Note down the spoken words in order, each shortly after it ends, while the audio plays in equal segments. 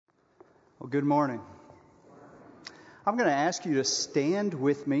Well, good morning. I'm going to ask you to stand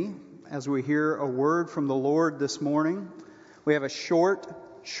with me as we hear a word from the Lord this morning. We have a short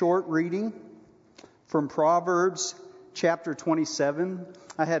reading from Proverbs chapter 27.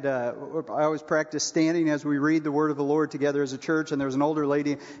 I always practice standing as we read the word of the Lord together as a church, and there was an older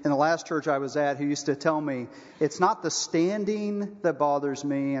lady in the last church I was at who used to tell me, it's not the standing that bothers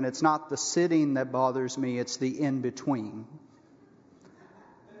me, and it's not the sitting that bothers me, it's the in-between.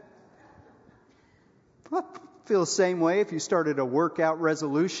 I feel the same way if you started a workout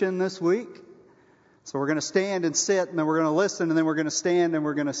resolution this week. So we're going to stand and sit, and then we're going to listen, and then we're going to stand and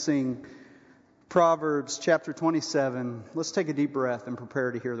we're going to sing. Proverbs chapter 27. Let's take a deep breath and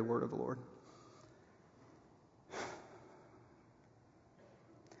prepare to hear the word of the Lord.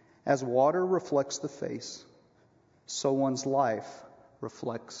 As water reflects the face, so one's life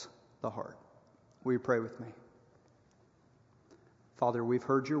reflects the heart. Will you pray with me? Father, we've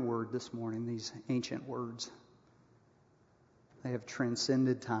heard your word this morning, these ancient words. They have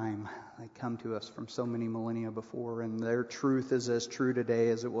transcended time. They come to us from so many millennia before, and their truth is as true today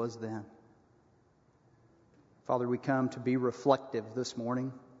as it was then. Father, we come to be reflective this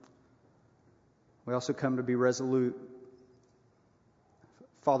morning. We also come to be resolute.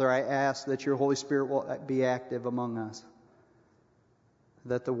 Father, I ask that your Holy Spirit will be active among us,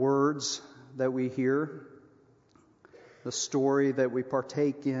 that the words that we hear, the story that we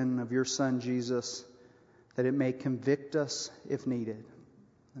partake in of your Son, Jesus, that it may convict us if needed.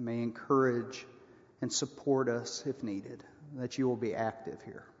 It may encourage and support us if needed. That you will be active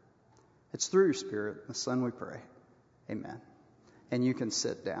here. It's through your Spirit, the Son, we pray. Amen. And you can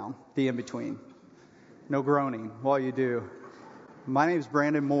sit down. The in-between. No groaning while you do. My name is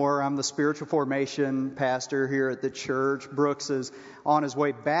Brandon Moore. I'm the spiritual formation pastor here at the church. Brooks is on his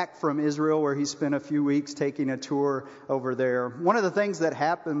way back from Israel, where he spent a few weeks taking a tour over there. One of the things that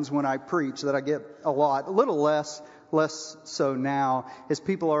happens when I preach that I get a little less so now, is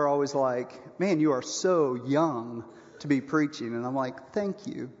people are always like, man, you are so young to be preaching. And I'm like, thank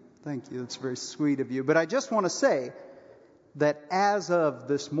you. It's very sweet of you. But I just want to say that as of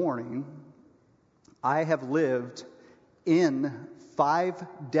this morning, I have lived in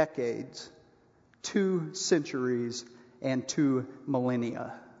 5 decades, 2 centuries, and 2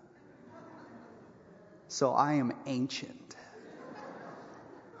 millennia. So I am ancient.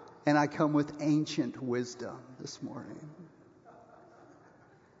 And I come with ancient wisdom this morning.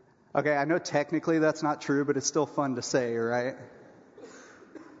 Okay, I know technically that's not true, but it's still fun to say, right?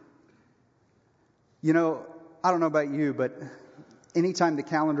 You know, I don't know about you, but anytime the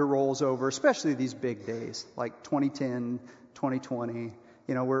calendar rolls over, especially these big days like 2010, 2020,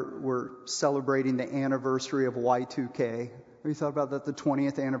 you know, we're celebrating the anniversary of Y2K. Have you thought about that? The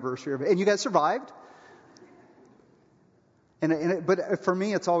 20th anniversary of it. And you guys survived? But for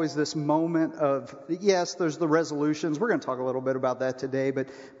me, it's always this moment of, yes, there's the resolutions. We're going to talk a little bit about that today,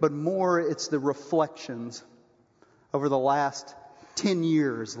 but more it's the reflections over the last 10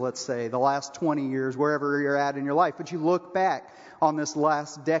 years, let's say, the last 20 years, wherever you're at in your life. But you look back on this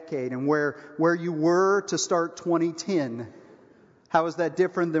last decade and where you were to start 2010. How is that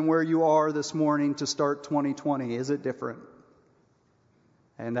different than where you are this morning to start 2020? Is it different?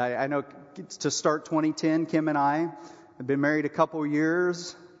 And I know to start 2010, Kim and I have been married a couple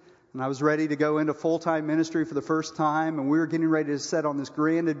years, and I was ready to go into full-time ministry for the first time, and we were getting ready to set on this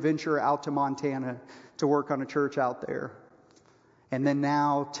grand adventure out to Montana to work on a church out there. And then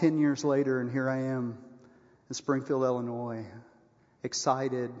now, 10 years later, and here I am in Springfield, Illinois,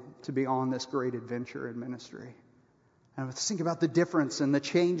 excited to be on this great adventure in ministry. And I think about the difference and the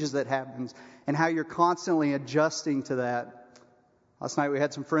changes that happens and how you're constantly adjusting to that. Last night we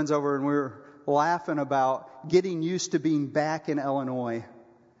had some friends over and we were laughing about getting used to being back in Illinois.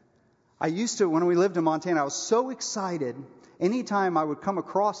 I used to, when we lived in Montana, I was so excited anytime I would come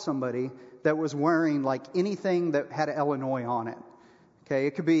across somebody that was wearing like anything that had Illinois on it. Okay,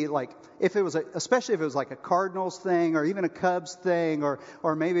 it could be like, especially if it was like a Cardinals thing or even a Cubs thing or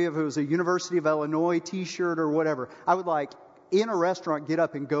maybe if it was a University of Illinois t-shirt or whatever. I would like, in a restaurant, get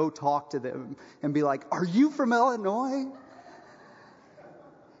up and go talk to them and be like, are you from Illinois?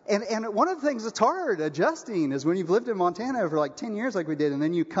 And one of the things that's hard adjusting is when you've lived in Montana for like 10 years like we did, and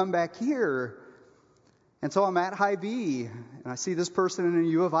then you come back here. And so I'm at Hy-Vee, and I see this person in a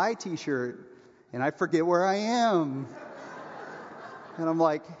U of I t-shirt, and I forget where I am. And I'm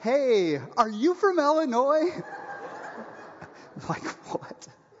like, hey, are you from Illinois? I'm like, what?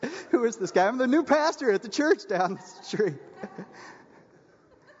 Who is this guy? I'm the new pastor at the church down the street.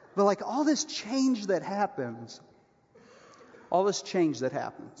 But like all this change that happens,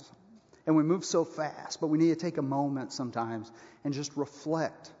 and we move so fast, but we need to take a moment sometimes and just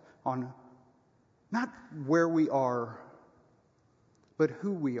reflect on Not where we are, but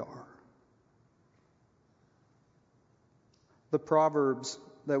who we are. The Proverbs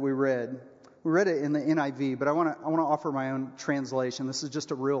that we read it in the NIV, but I want to offer my own translation. This is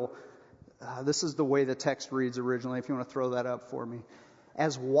just this is the way the text reads originally, if you want to throw that up for me.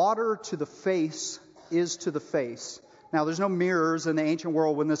 As water to the face is to the face. Now, there's no mirrors in the ancient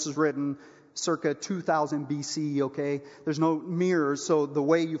world when this is written, circa 2000 BC, okay? There's no mirrors, so the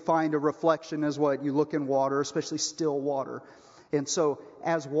way you find a reflection is what? You look in water, especially still water. And so,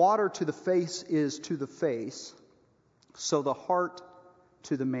 as water to the face is to the face, so the heart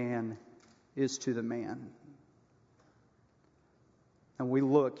to the man is to the man. And we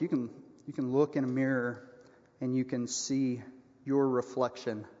look, you can look in a mirror and you can see your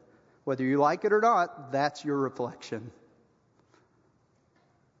reflection. Whether you like it or not, that's your reflection.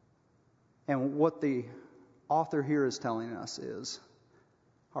 And what the author here is telling us is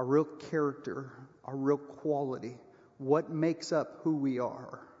our real character, our real quality, what makes up who we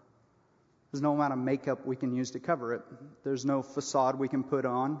are. There's no amount of makeup we can use to cover it. There's no facade we can put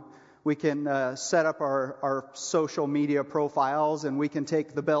on. We can set up our social media profiles, and we can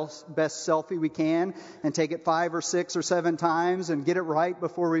take the best selfie we can and take it 5 or 6 or 7 times and get it right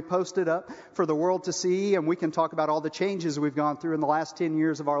before we post it up for the world to see. And we can talk about all the changes we've gone through in the last 10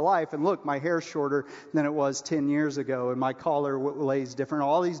 years of our life. And look, my hair's shorter than it was 10 years ago, and my collar lays different,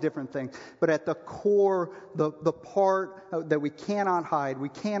 all these different things. But at the core, the part that we cannot hide, we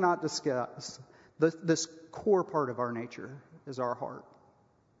cannot discuss, this core part of our nature is our heart.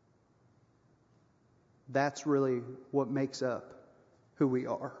 That's really what makes up who we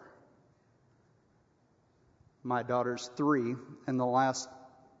are. My daughter's 3, and the last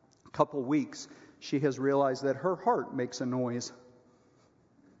couple weeks, she has realized that her heart makes a noise.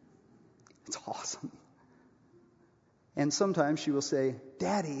 It's awesome. And sometimes she will say,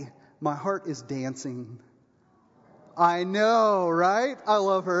 "Daddy, my heart is dancing." I know, right? I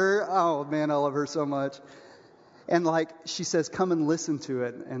love her. Oh, man, I love her so much. And she says, "Come and listen to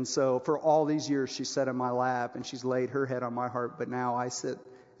it." And so for all these years, she sat in my lap and she's laid her head on my heart. But now I sit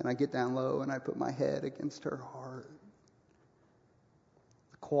and I get down low and I put my head against her heart.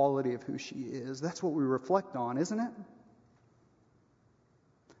 The quality of who she is. That's what we reflect on, isn't it?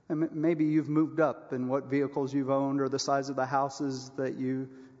 And maybe you've moved up in what vehicles you've owned or the size of the houses that you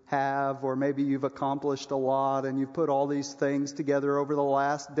have, or maybe you've accomplished a lot and you've put all these things together over the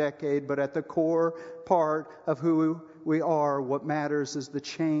last decade, but at the core part of who we are, what matters is the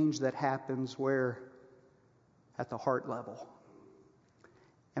change that happens where? At the heart level.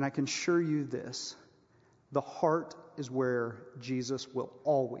 And I can assure you this, the heart is where Jesus will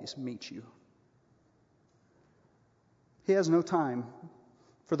always meet you. He has no time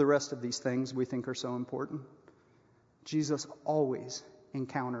for the rest of these things we think are so important. Jesus always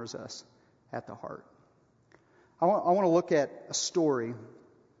encounters us at the heart. I want to look at a story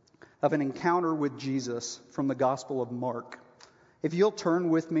of an encounter with Jesus from the Gospel of Mark. If you'll turn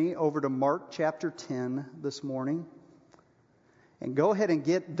with me over to Mark chapter 10 this morning. And go ahead and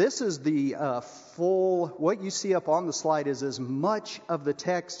this is the what you see up on the slide is as much of the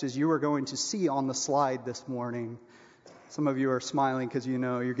text as you are going to see on the slide this morning. Some of you are smiling because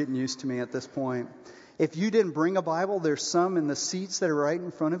you're getting used to me at this point. If you didn't bring a Bible, there's some in the seats that are right in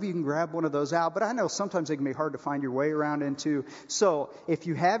front of you. You can grab one of those out. But I know sometimes it can be hard to find your way around into. So if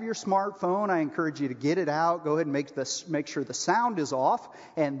you have your smartphone, I encourage you to get it out. Go ahead and make sure the sound is off.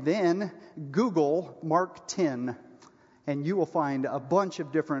 And then Google Mark 10. And you will find a bunch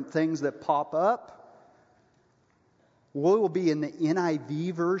of different things that pop up. We will be in the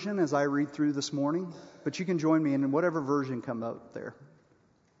NIV version as I read through this morning. But you can join me in whatever version comes up there.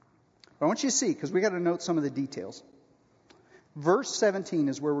 I want you to see, because we got to note some of the details. Verse 17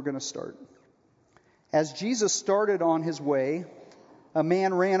 is where we're going to start. As Jesus started on his way, a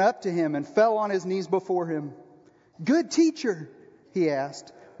man ran up to him and fell on his knees before him. "Good teacher," he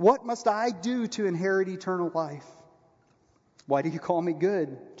asked, "what must I do to inherit eternal life?" "Why do you call me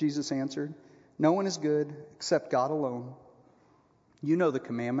good?" Jesus answered. "No one is good except God alone. You know the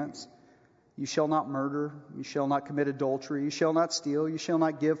commandments. You shall not murder. You shall not commit adultery. You shall not steal. You shall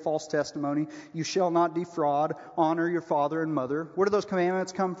not give false testimony. You shall not defraud. Honor your father and mother." Where do those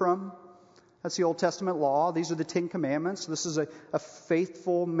commandments come from? That's the Old Testament law. These are the 10 commandments. This is a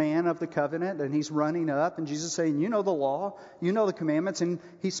faithful man of the covenant, and he's running up, and Jesus is saying, "You know the law. You know the commandments." And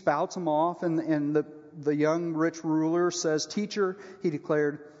he spouts them off, and the young rich ruler says, "Teacher," he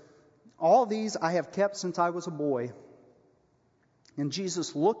declared, "all these I have kept since I was a boy." And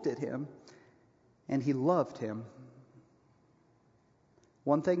Jesus looked at him, and he loved him.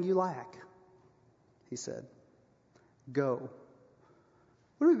 "One thing you lack," he said. "Go."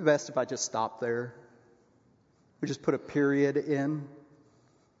 Would it be best if I just stopped there? We just put a period in.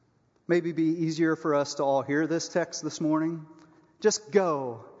 Maybe be easier for us to all hear this text this morning. Just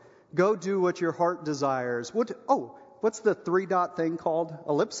go. Go do what your heart desires. What's the 3-dot thing called?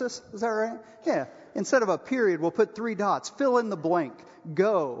 Ellipsis? Is that right? Yeah. Instead of a period, we'll put 3 dots. Fill in the blank.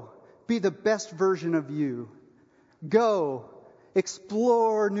 Go. Be the best version of you. Go.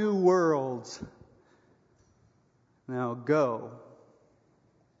 Explore new worlds. Now go.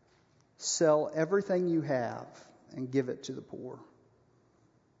 Sell everything you have and give it to the poor,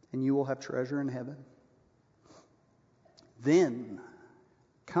 and you will have treasure in heaven. Then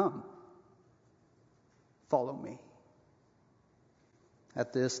come, follow me.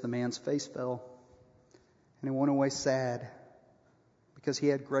 At this, the man's face fell, and he went away sad because he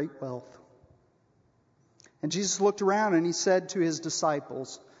had great wealth. And Jesus looked around and he said to his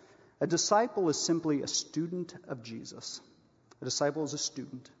disciples, a disciple is simply a student of Jesus. A disciple is a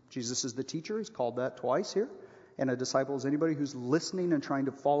student. Jesus is the teacher. He's called that twice here. And a disciple is anybody who's listening and trying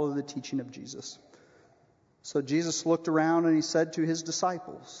to follow the teaching of Jesus. So Jesus looked around and he said to his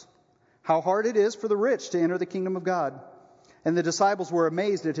disciples, how hard it is for the rich to enter the kingdom of God. And the disciples were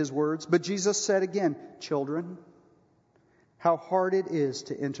amazed at his words. But Jesus said again, children, how hard it is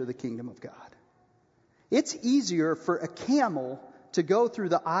to enter the kingdom of God. It's easier for a camel to go through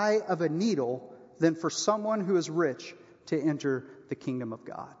the eye of a needle than for someone who is rich to enter the kingdom of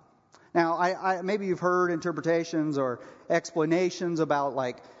God. Now, maybe you've heard interpretations or explanations about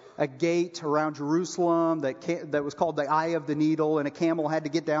like a gate around Jerusalem that was called the eye of the needle, and a camel had to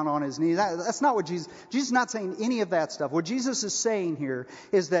get down on his knees. That's not what Jesus is not saying any of that stuff. What Jesus is saying here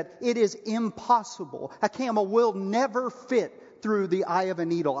is that it is impossible. A camel will never fit through the eye of a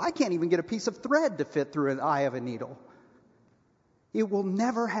needle. I can't even get a piece of thread to fit through an eye of a needle. It will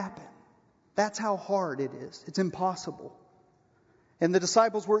never happen. That's how hard it is. It's impossible. And the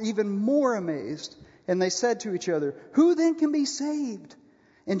disciples were even more amazed, and they said to each other, who then can be saved?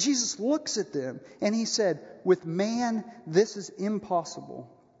 And Jesus looks at them and he said, with man this is impossible,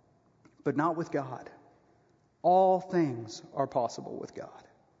 but not with God. All things are possible with God.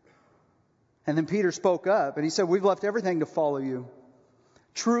 And then Peter spoke up and he said, we've left everything to follow you.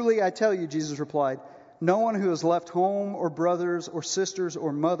 Truly I tell you, Jesus replied, no one who has left home or brothers or sisters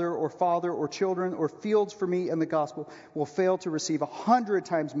or mother or father or children or fields for me and the gospel will fail to receive 100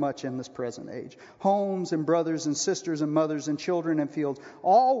 times much in this present age. Homes and brothers and sisters and mothers and children and fields,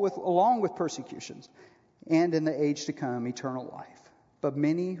 along with persecutions, and in the age to come, eternal life. But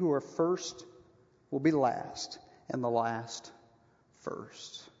many who are first will be last, and the last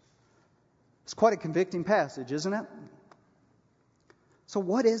first. It's quite a convicting passage, isn't it? So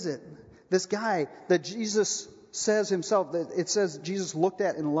what is it? This guy that Jesus says himself, that it says Jesus looked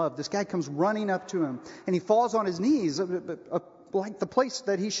at and loved. This guy comes running up to him and he falls on his knees like the place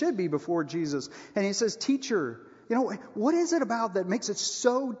that he should be before Jesus. And he says, teacher, what is it about that makes it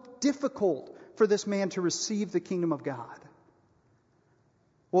so difficult for this man to receive the kingdom of God?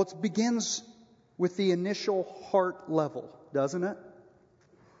 Well, it begins with the initial heart level, doesn't it?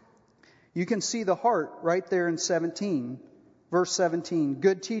 You can see the heart right there in 17. Verse 17,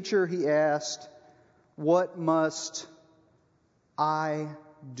 good teacher, he asked, what must I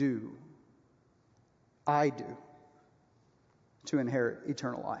do? I do to inherit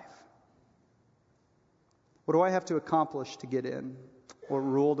eternal life. What do I have to accomplish to get in? What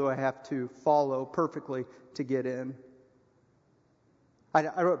rule do I have to follow perfectly to get in?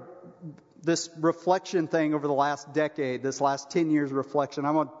 I wrote this reflection thing over the last decade, this last 10 years reflection.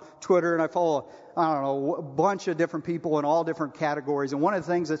 I'm on Twitter and I follow, a bunch of different people in all different categories. And one of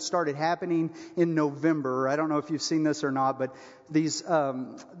the things that started happening in November, I don't know if you've seen this or not, but these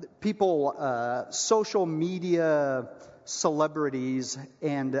people, social media celebrities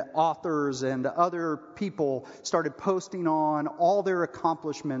and authors and other people started posting on all their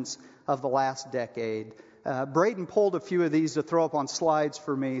accomplishments of the last decade. Braden pulled a few of these to throw up on slides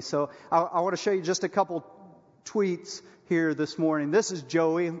for me. So I want to show you just a couple tweets here this morning. This is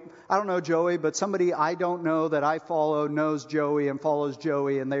Joey. I don't know Joey, but somebody I don't know that I follow knows Joey and follows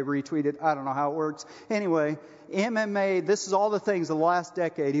Joey, and they retweet it. I don't know how it works. Anyway, MMA, this is all the things of the last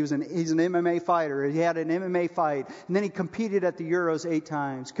decade. He's an MMA fighter. He had an MMA fight. And then he competed at the Euros 8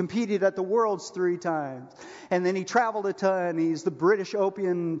 times. Competed at the Worlds 3 times. And then he traveled a ton. He's the British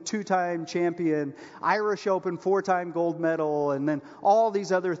Open 2-time champion. Irish Open 4-time gold medal. And then all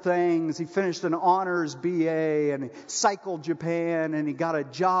these other things. He finished an honors BA. And he cycled Japan. And he got a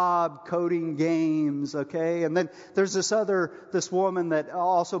job coding games. Okay. And then there's this woman that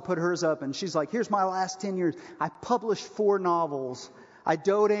also put hers up. And she's like, here's my last 10 years. I published 4 novels. I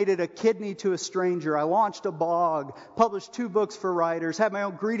donated a kidney to a stranger. I launched a blog, published 2 books for writers, had my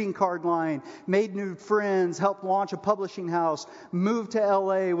own greeting card line, made new friends, helped launch a publishing house, moved to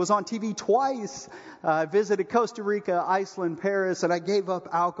LA, was on TV twice, visited Costa Rica, Iceland, Paris, and I gave up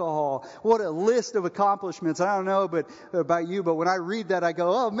alcohol. What a list of accomplishments. I don't know about you, but when I read that, I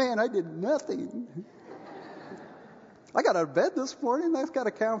go, oh man, I did nothing. I got out of bed this morning. That's got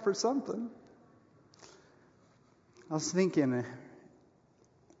to count for something. I was thinking,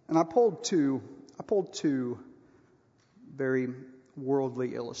 and I pulled two very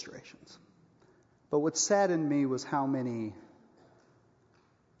worldly illustrations. But what saddened me was how many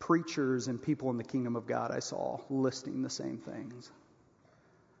preachers and people in the kingdom of God I saw listing the same things.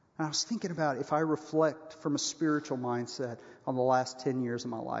 And I was thinking about, if I reflect from a spiritual mindset on the last 10 years of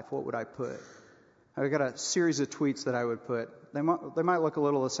my life, what would I put? I got a series of tweets that I would put. They might look a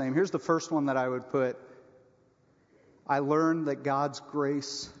little the same. Here's the first one that I would put. I learned that God's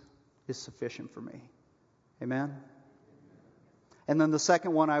grace is sufficient for me. Amen? And then the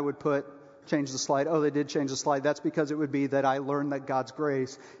second one I would put, change the slide. Oh, they did change the slide. That's because it would be that I learned that God's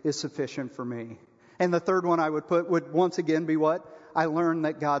grace is sufficient for me. And the third one I would put would once again be what? I learned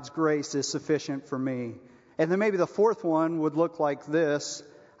that God's grace is sufficient for me. And then maybe the fourth one would look like this.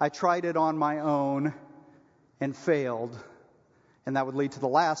 I tried it on my own and failed. And that would lead to the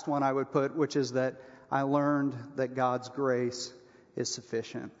last one I would put, which is that I learned that God's grace is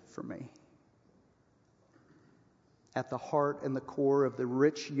sufficient for me. At the heart and the core of the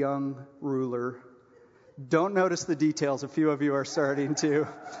rich young ruler, don't notice the details. A few of you are starting to.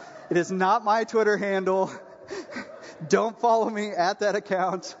 It is not my Twitter handle. Don't follow me at that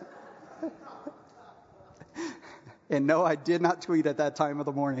account. And no, I did not tweet at that time of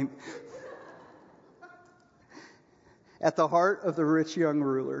the morning. At the heart of the rich young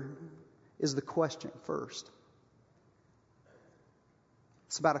ruler is the question first.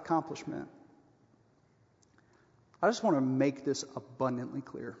 It's about accomplishment. I just want to make this abundantly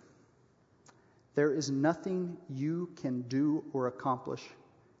clear. There is nothing you can do or accomplish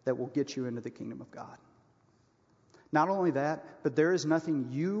that will get you into the kingdom of God. Not only that, but there is nothing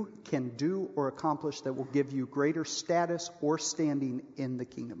you can do or accomplish that will give you greater status or standing in the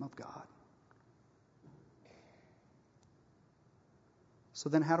kingdom of God. So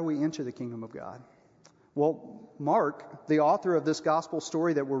then how do we enter the kingdom of God? Well, Mark, the author of this gospel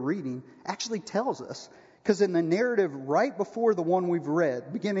story that we're reading, actually tells us. Because in the narrative right before the one we've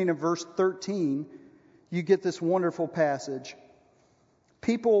read, beginning in verse 13, you get this wonderful passage.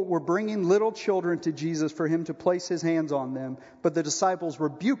 People were bringing little children to Jesus for him to place his hands on them, but the disciples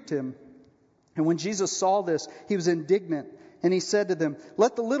rebuked him. And when Jesus saw this, he was indignant, and he said to them,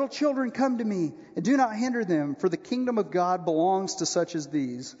 "Let the little children come to me, and do not hinder them, for the kingdom of God belongs to such as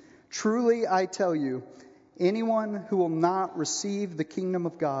these. Truly, I tell you, anyone who will not receive the kingdom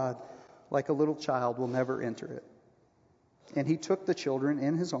of God like a little child will never enter it." And he took the children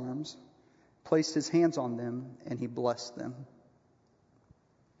in his arms, placed his hands on them, and he blessed them.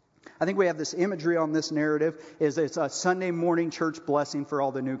 I think we have this imagery on this narrative is it's a Sunday morning church blessing for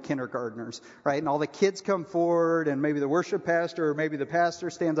all the new kindergartners, right? And all the kids come forward, and maybe the worship pastor or maybe the pastor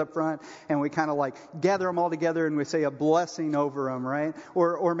stands up front, and we kind of like gather them all together and we say a blessing over them, right?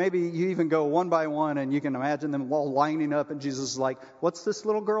 Or maybe you even go one by one, and you can imagine them all lining up, and Jesus is like, "What's this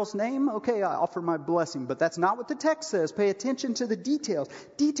little girl's name? Okay, I offer my blessing." But that's not what the text says. Pay attention to the details.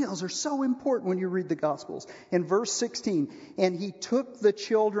 Details are so important when you read the Gospels. In verse 16, and he took the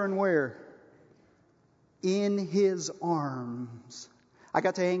children where? In his arms. I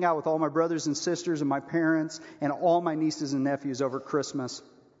got to hang out with all my brothers and sisters and my parents and all my nieces and nephews over Christmas.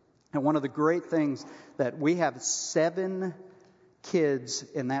 And one of the great things that we have 7 kids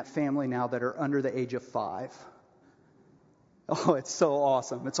in that family now that are under the age of 5. Oh, it's so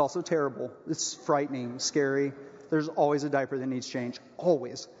awesome. It's also terrible. It's frightening, scary. There's always a diaper that needs change.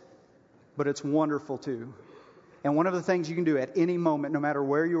 Always. But it's wonderful too. And one of the things you can do at any moment, no matter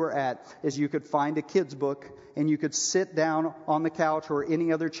where you are at, is you could find a kid's book and you could sit down on the couch or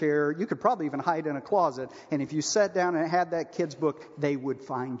any other chair. You could probably even hide in a closet. And if you sat down and had that kid's book, they would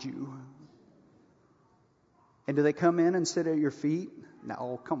find you. And do they come in and sit at your feet?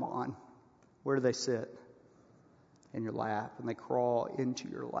 No, come on. Where do they sit? In your lap. And they crawl into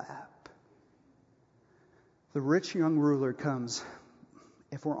your lap. The rich young ruler comes,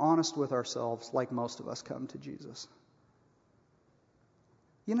 if we're honest with ourselves, like most of us come to Jesus.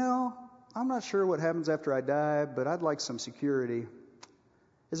 You know, I'm not sure what happens after I die, but I'd like some security.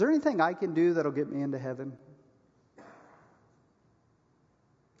 Is there anything I can do that'll get me into heaven?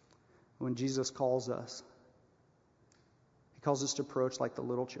 When Jesus calls us, he calls us to approach like the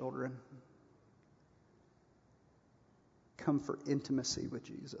little children. come for intimacy with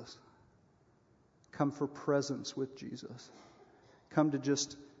Jesus. Come for presence with Jesus. Come to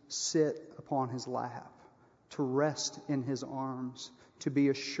just sit upon his lap, to rest in his arms, to be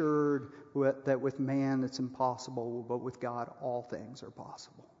assured that with man it's impossible, but with God all things are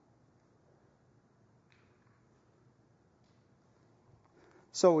possible.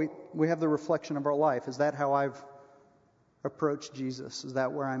 So we have the reflection of our life. Is that how I've approached Jesus? Is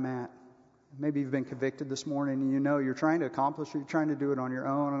that where I'm at? Maybe you've been convicted this morning and you know you're trying to accomplish it, you're trying to do it on your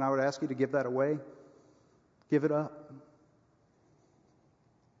own, and I would ask you to give that away. Give it up.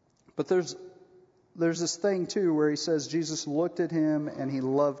 But there's this thing too where he says Jesus looked at him and he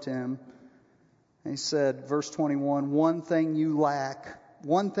loved him. And he said, verse 21, one thing you lack.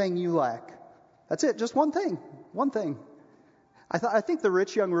 One thing you lack. That's it, just one thing. One thing. I think the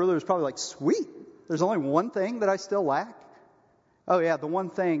rich young ruler is probably like, sweet, there's only one thing that I still lack? Oh yeah, the one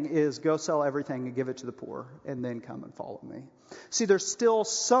thing is go sell everything and give it to the poor and then come and follow me. See, there's still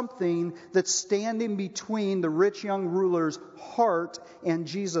something that's standing between the rich young ruler's heart and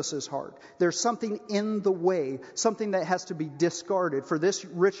Jesus' heart. There's something in the way, something that has to be discarded. For this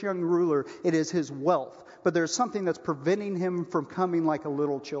rich young ruler, it is his wealth. But there's something that's preventing him from coming like a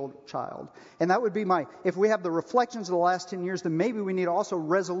little child. And that would be if we have the reflections of the last 10 years, then maybe we need also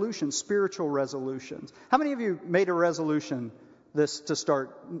resolutions, spiritual resolutions. How many of you made a resolution to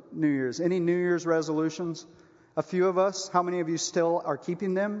start New Year's? Any New Year's resolutions? A few of us. How many of you still are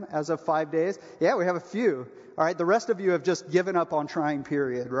keeping them as of 5 days? Yeah, we have a few. All right, the rest of you have just given up on trying,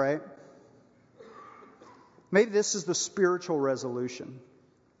 period, right? Maybe this is the spiritual resolution.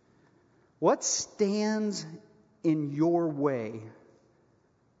 What stands in your way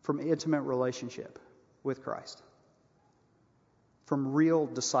from intimate relationship with Christ? From real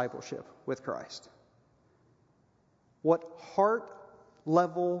discipleship with Christ? What heart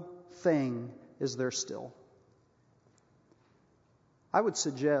level thing is there still? I would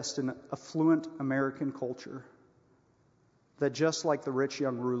suggest in affluent American culture that just like the rich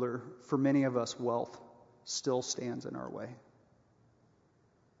young ruler, for many of us, wealth still stands in our way.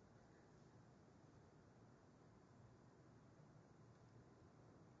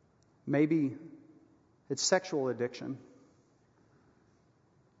 Maybe it's sexual addiction.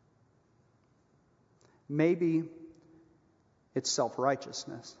 Maybe it's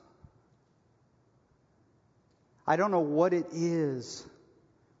self-righteousness. I don't know what it is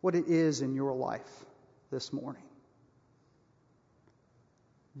in your life this morning.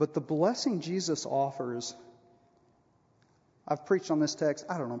 But the blessing Jesus offers, I've preached on this text,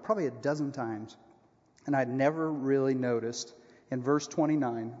 probably a dozen times, and I'd never really noticed in verse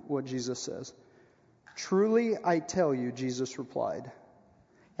 29 what Jesus says. Truly I tell you, Jesus replied.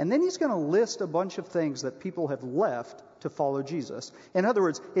 And then he's going to list a bunch of things that people have left to follow Jesus. In other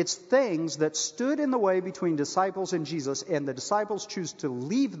words, it's things that stood in the way between disciples and Jesus, and the disciples choose to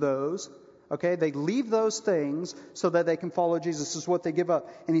leave those. Okay, they leave those things so that they can follow Jesus. This is what they give up.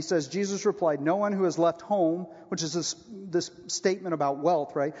 And he says, Jesus replied, no one who has left home, which is this statement about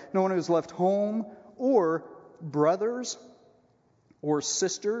wealth, right? No one who has left home or brothers or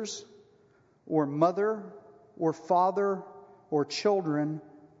sisters or mother or father or children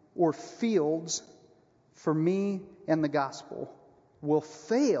or fields for me and the gospel will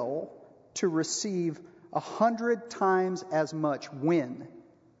fail to receive 100 times as much. When?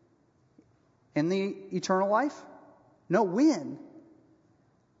 In the eternal life? No, when?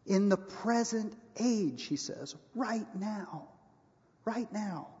 In the present age, he says. Right now. Right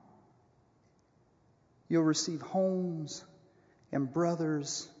now. You'll receive homes and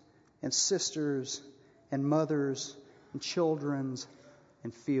brothers and sisters and mothers and children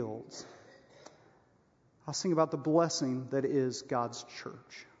and fields. I'll sing about the blessing that is God's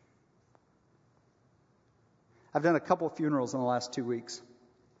church. I've done a couple of funerals in the last 2 weeks.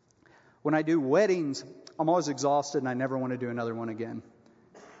 When I do weddings, I'm always exhausted and I never want to do another one again.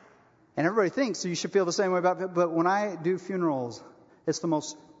 And everybody thinks you should feel the same way about it, but when I do funerals, it's the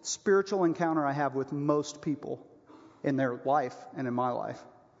most spiritual encounter I have with most people in their life and in my life.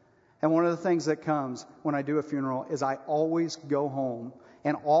 And one of the things that comes when I do a funeral is I always go home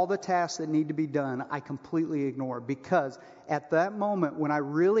and all the tasks that need to be done, I completely ignore, because at that moment when I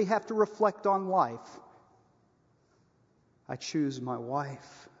really have to reflect on life, I choose my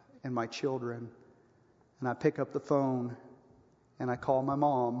wife and my children, and I pick up the phone and I call my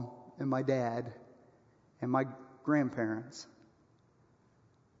mom and my dad and my grandparents.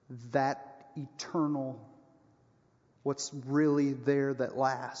 That eternal, what's really there that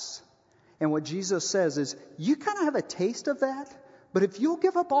lasts. And what Jesus says is, you kind of have a taste of that, but if you'll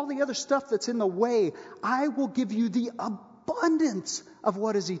give up all the other stuff that's in the way, I will give you the abundance of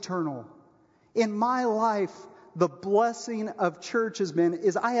what is eternal. In my life, the blessing of church has been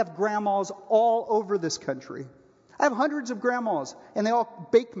is I have grandmas all over this country. I have hundreds of grandmas, and they all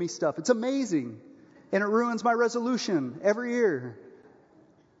bake me stuff. It's amazing. And it ruins my resolution every year.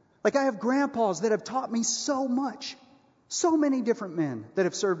 Like, I have grandpas that have taught me so much. So many different men that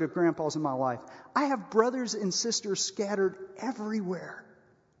have served as grandpas in my life. I have brothers and sisters scattered everywhere.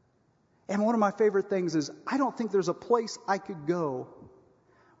 And one of my favorite things is I don't think there's a place I could go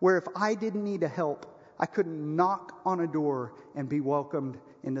where if I didn't need a help, I couldn't knock on a door and be welcomed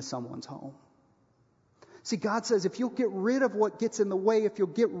into someone's home. See, God says if you'll get rid of what gets in the way, if you'll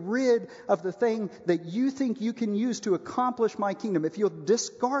get rid of the thing that you think you can use to accomplish my kingdom, if you'll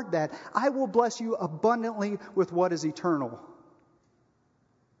discard that, I will bless you abundantly with what is eternal.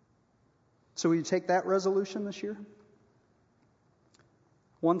 So will you take that resolution this year?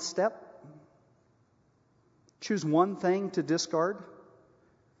 One step. Choose one thing to discard.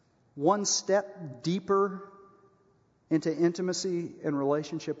 One step deeper into intimacy and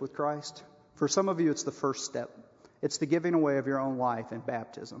relationship with Christ. For some of you, it's the first step. It's the giving away of your own life in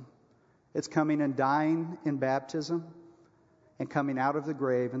baptism. It's coming and dying in baptism and coming out of the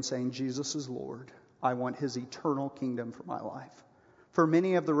grave and saying, Jesus is Lord. I want His eternal kingdom for my life. For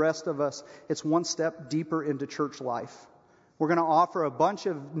many of the rest of us, it's one step deeper into church life. We're going to offer a bunch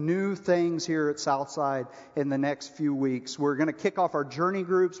of new things here at Southside in the next few weeks. We're going to kick off our journey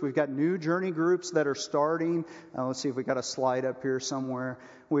groups. We've got new journey groups that are starting. Let's see if we got a slide up here somewhere.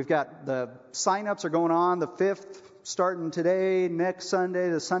 We've got the sign-ups are going on the 5th, starting today, next Sunday,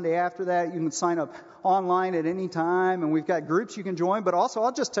 the Sunday after that. You can sign up online at any time, and we've got groups you can join. But also,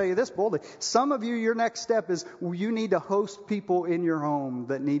 I'll just tell you this boldly. Some of you, your next step is you need to host people in your home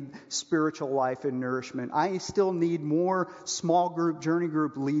that need spiritual life and nourishment. I still need more small group, journey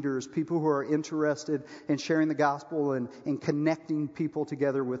group leaders, people who are interested in sharing the gospel and connecting people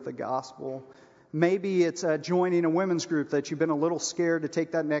together with the gospel. Maybe it's joining a women's group that you've been a little scared to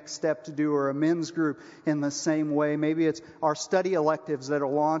take that next step to do, or a men's group in the same way. Maybe it's our study electives that are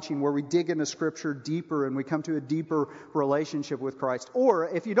launching where we dig into Scripture deeper and we come to a deeper relationship with Christ.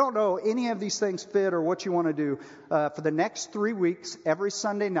 Or if you don't know any of these things fit or what you want to do, for the next 3 weeks, every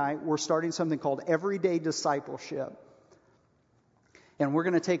Sunday night, we're starting something called Everyday Discipleship. And we're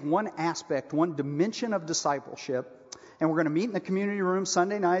going to take one aspect, one dimension of discipleship, and we're going to meet in the community room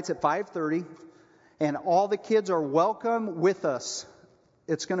Sunday nights at 5:30. And all the kids are welcome with us.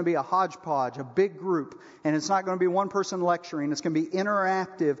 It's going to be a hodgepodge, a big group. And it's not going to be one person lecturing. It's going to be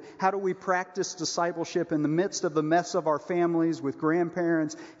interactive. How do we practice discipleship in the midst of the mess of our families with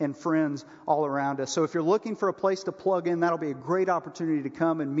grandparents and friends all around us? So if you're looking for a place to plug in, that'll be a great opportunity to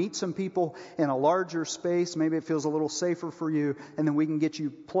come and meet some people in a larger space. Maybe it feels a little safer for you. And then we can get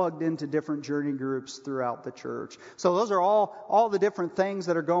you plugged into different journey groups throughout the church. So those are all the different things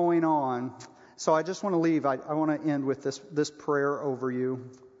that are going on. So I just want to leave. I want to end with this prayer over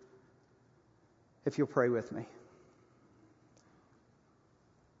you. If you'll pray with me.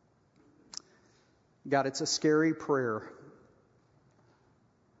 God, it's a scary prayer.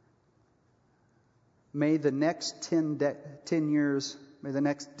 May the next 10 years, may the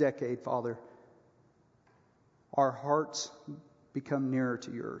next decade, Father, our hearts become nearer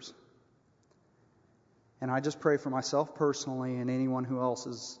to yours. And I just pray for myself personally and anyone who else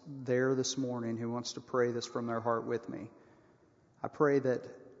is there this morning who wants to pray this from their heart with me. I pray that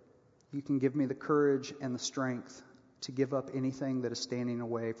you can give me the courage and the strength to give up anything that is standing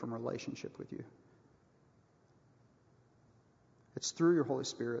away from relationship with you. It's through your Holy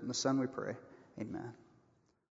Spirit and the Son we pray. Amen.